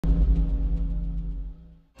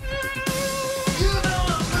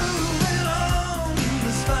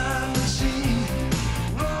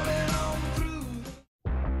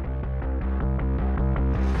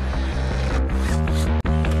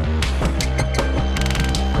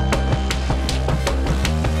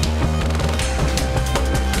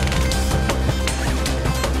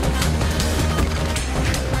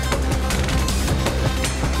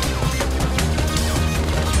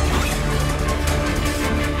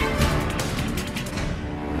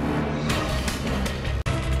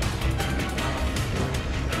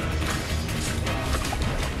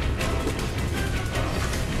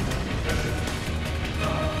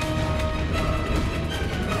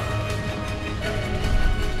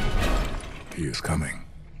he is coming.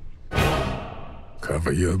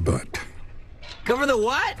 Cover your butt. Cover the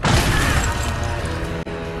what?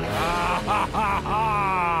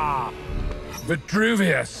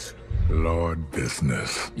 Vitruvius. Lord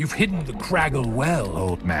Business. You've hidden the Craggle well,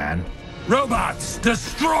 old man. Robots,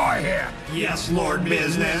 destroy him! Yes, Lord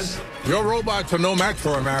Business. Your robots are no match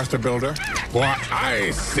for a master builder. Why,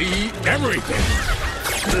 I see everything.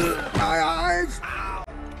 My eyes.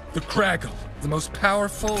 The Craggle, the most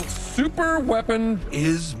powerful super weapon,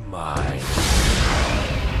 is mine.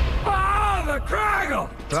 Ah, the Craggle!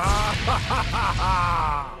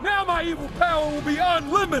 Now my evil power will be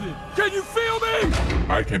unlimited. Can you feel me?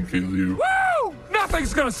 I can feel you. Woo!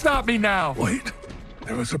 Nothing's gonna stop me now. Wait,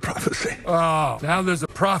 there was a prophecy Oh, now there's a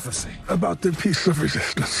prophecy. about the piece of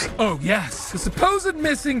resistance. Oh, yes. A supposed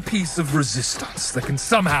missing piece of resistance that can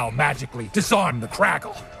somehow magically disarm the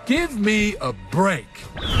Craggle. Give me a break.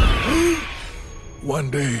 One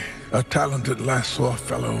day, a talented Lassaw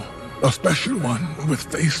fellow, a special one with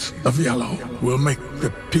face of yellow, will make the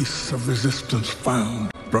piece of resistance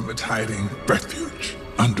found from its hiding refuge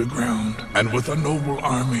underground. And with a noble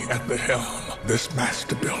army at the helm, this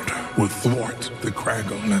master builder will thwart the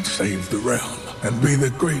Craggle and save the realm, and be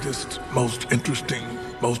the greatest, most interesting,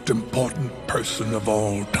 most important person of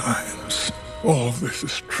all times. All of this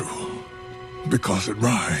is true, because it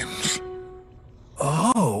rhymes.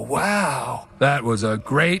 Oh, wow. That was a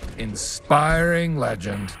great, inspiring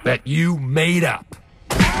legend that you made up.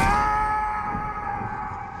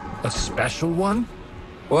 A special one?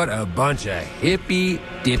 What a bunch of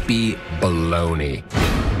hippy-dippy baloney.